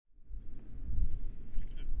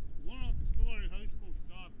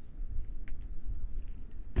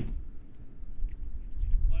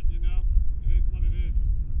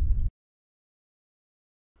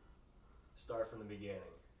start from the beginning.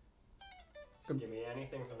 So give me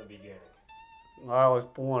anything from the beginning. I was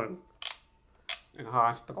born in a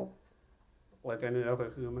hospital, like any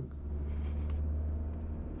other human.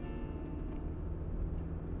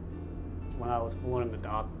 When I was born,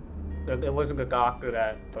 it wasn't the doctor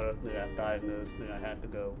that birthed me that diagnosed me. I had to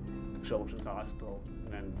go to Children's Hospital,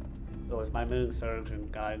 and then it was my main surgeon,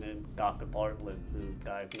 a guy named Dr. Bartlett, who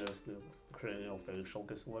diagnosed me with craniofacial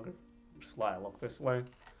disorder, which is why I look this way.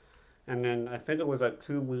 And then I think it was like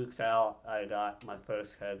 2 weeks out, I got my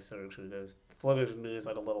first head surgery. There's footage of me as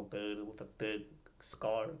like a little baby with a big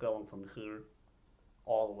scar going from here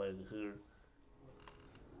all the way to here.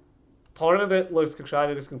 Part of it was to try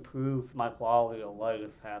to just improve my quality of life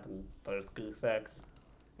having birth defects.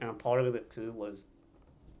 And part of it too was,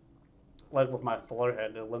 like with my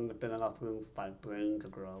forehead, there wouldn't have been enough room for my brain to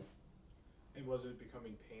grow. And was it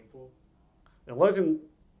becoming painful? It wasn't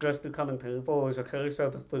just becoming painful. It was a case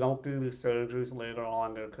of if we don't do these surgeries later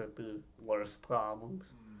on, there could be worse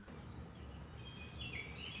problems.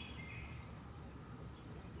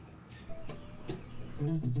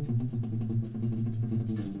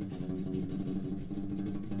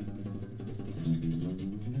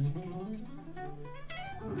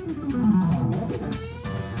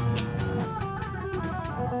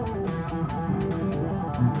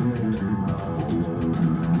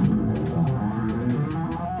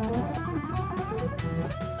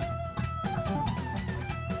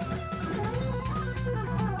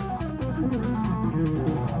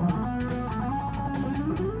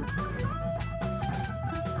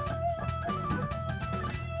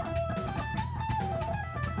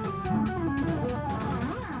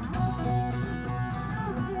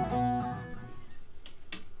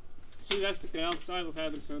 See, that's the downside of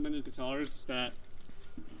having so many guitars that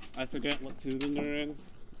I forget what tuning they're in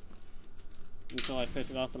until I pick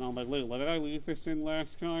it up and I'm like, wait, what did I leave this in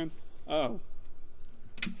last time? Oh.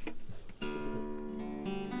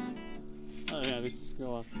 Oh yeah, this is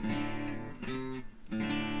still up.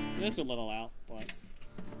 It's a little out, but...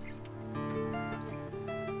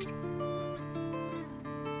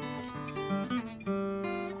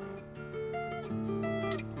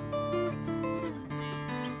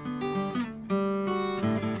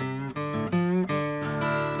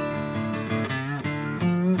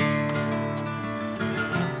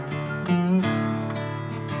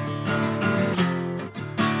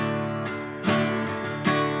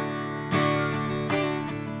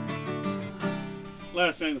 Like I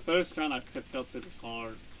was saying, the first time I picked up the guitar,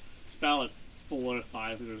 it's about like 4 or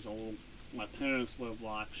 5 years old. My parents were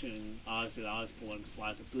watching Ozzy Osbourne's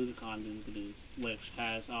Live at Budokan DVD, which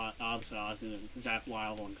has obviously Ozzy and Zakk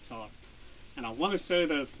Wylde on guitar. And I want to say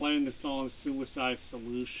they're playing the song Suicide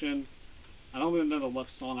Solution. I don't remember what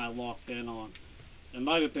song I walked in on. It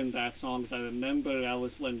might have been that song, because I remember that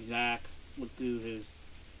was when Zakk would do his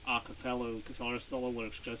a cappella guitar solo where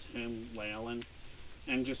it's just him wailing.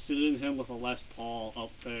 And just seeing him with a Les Paul up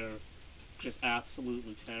there, just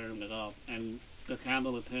absolutely tearing it up. And the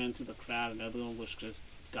camera would pan to the crowd, and everyone was just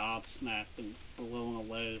gobsmacked and blown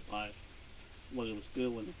away by what he was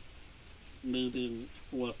doing. Me being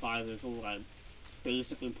 4 or 5 years old, I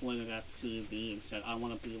basically pointed at the TV and said, I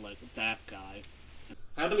want to be like that guy.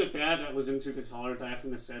 Having a dad that was into guitar back in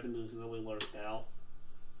the 70s really worked out.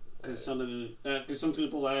 Because some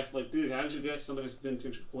people ask, like, dude, how did you get some of this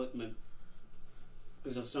vintage equipment?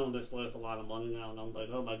 Because some of it's worth a lot of money now, and I'm like,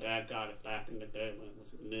 oh, my dad got it back in the day when it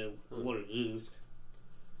was new or used.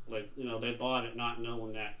 Like, you know, they bought it not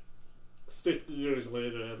knowing that 50 years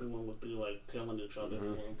later everyone would be, like, killing each other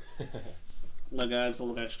for them. My dad's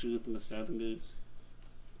old SG from the 70s.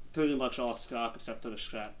 Pretty much all stock except for the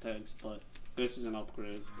strap pegs, but this is an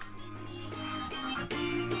upgrade.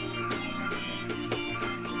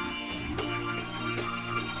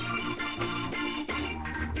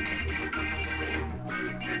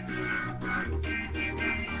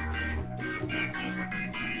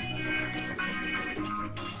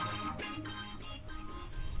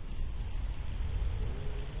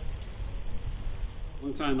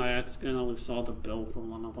 One time I accidentally saw the bill for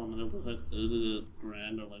one of them and it was like 80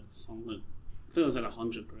 grand or like something. I think it was like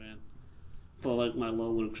 100 grand. For like my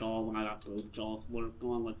lower jaw when I got both jaws worked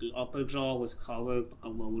on. Like the upper jaw was covered, but the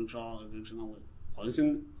lower jaw originally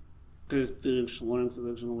wasn't. Because the insurance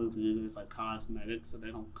originally viewed it as like cosmetics, so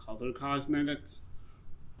they don't cover cosmetics.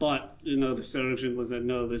 But, you know, the surgeon was like,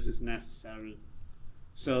 no, this is necessary.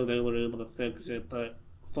 So they were able to fix it, but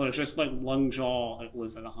for just like one jaw, it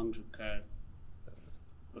was at 100K.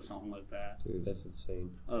 Or something like that. Dude, that's insane.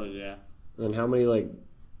 Oh, yeah. And how many, like,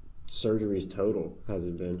 surgeries total has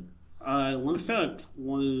it been? I want to say like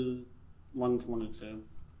 21, 22.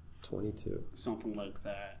 22. Something like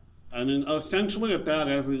that. I mean, essentially about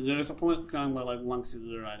every year. There's a point kind of like once a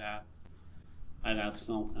year I'd have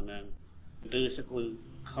something in. Basically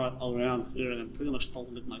cut around here and pretty much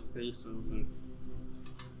folded my face over.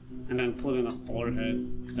 And then put in a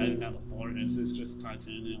forehead, because I didn't have a forehead, so it's just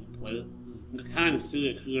titanium plate. You can kind of see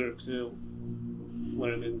it here too,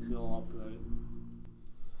 where it didn't heal up right.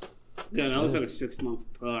 Yeah, that was like a 6-month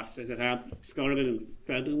process. It had started in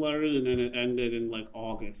February and then it ended in like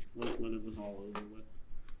August, like when it was all over with.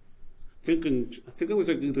 I think it was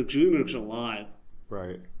like either June or July.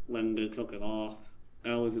 Right. When they took it off.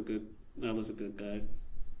 That was a good day.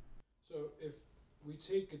 So if we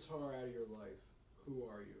take guitar out of your life, who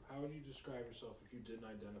are you? How would you describe yourself if you didn't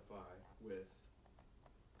identify with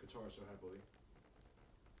guitar so heavily?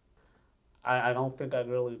 I don't think I'd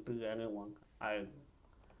really be anyone. I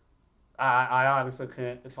honestly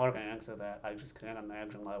can't, it's hard to answer that. I just can't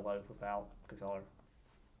imagine my life without guitar.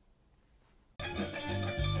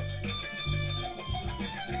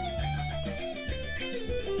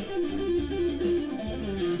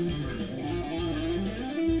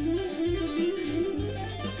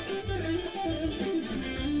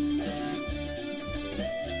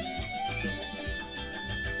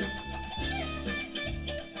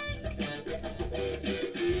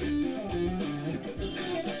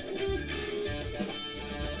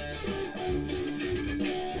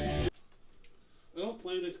 I don't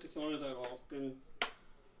play this guitar that often.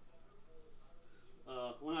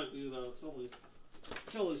 When I do though, it's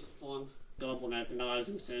always fun. Double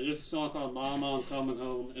recognizing saying there's a song called Mama, I'm Coming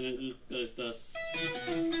Home, and then there's the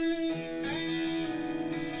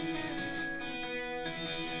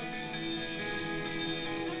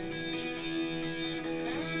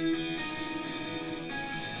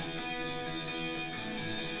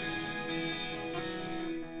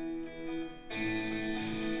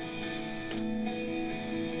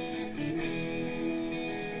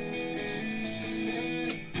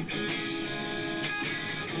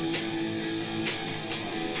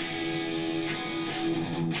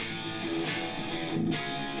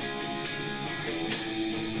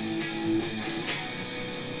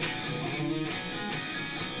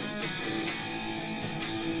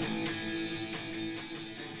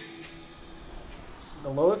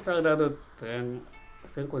lowest I'd ever been, I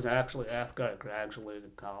think, was actually after I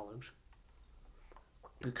graduated college.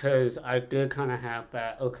 Because I did kind of have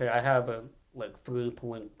that, okay, I have a like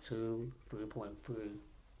 3.2, 3.3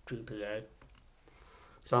 GPA.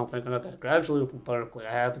 So I'm thinking, okay, I graduated from Berkeley,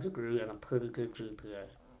 I have a degree and a pretty good GPA.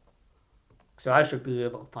 So I should be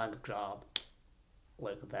able to find a job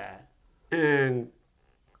like that. And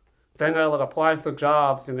then I like apply for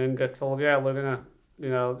jobs and then get told, yeah, we're gonna,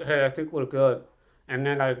 hey, I think we're good. And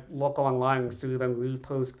then I look online and see them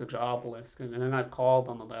repost the job listing, and then I call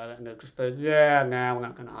them about it, and they just say, yeah, nah, we're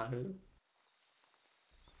not going to hire you.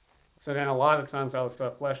 So then a lot of times I would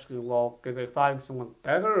start questioning, well, did they find someone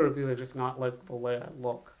better, or do they just not like the way I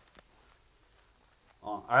look?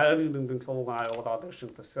 I had even been told when I would audition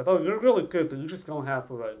for stuff, oh, you're really good, but you just don't have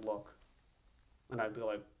the right look. And I'd be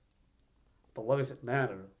like, but what does it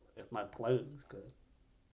matter if my playing is good?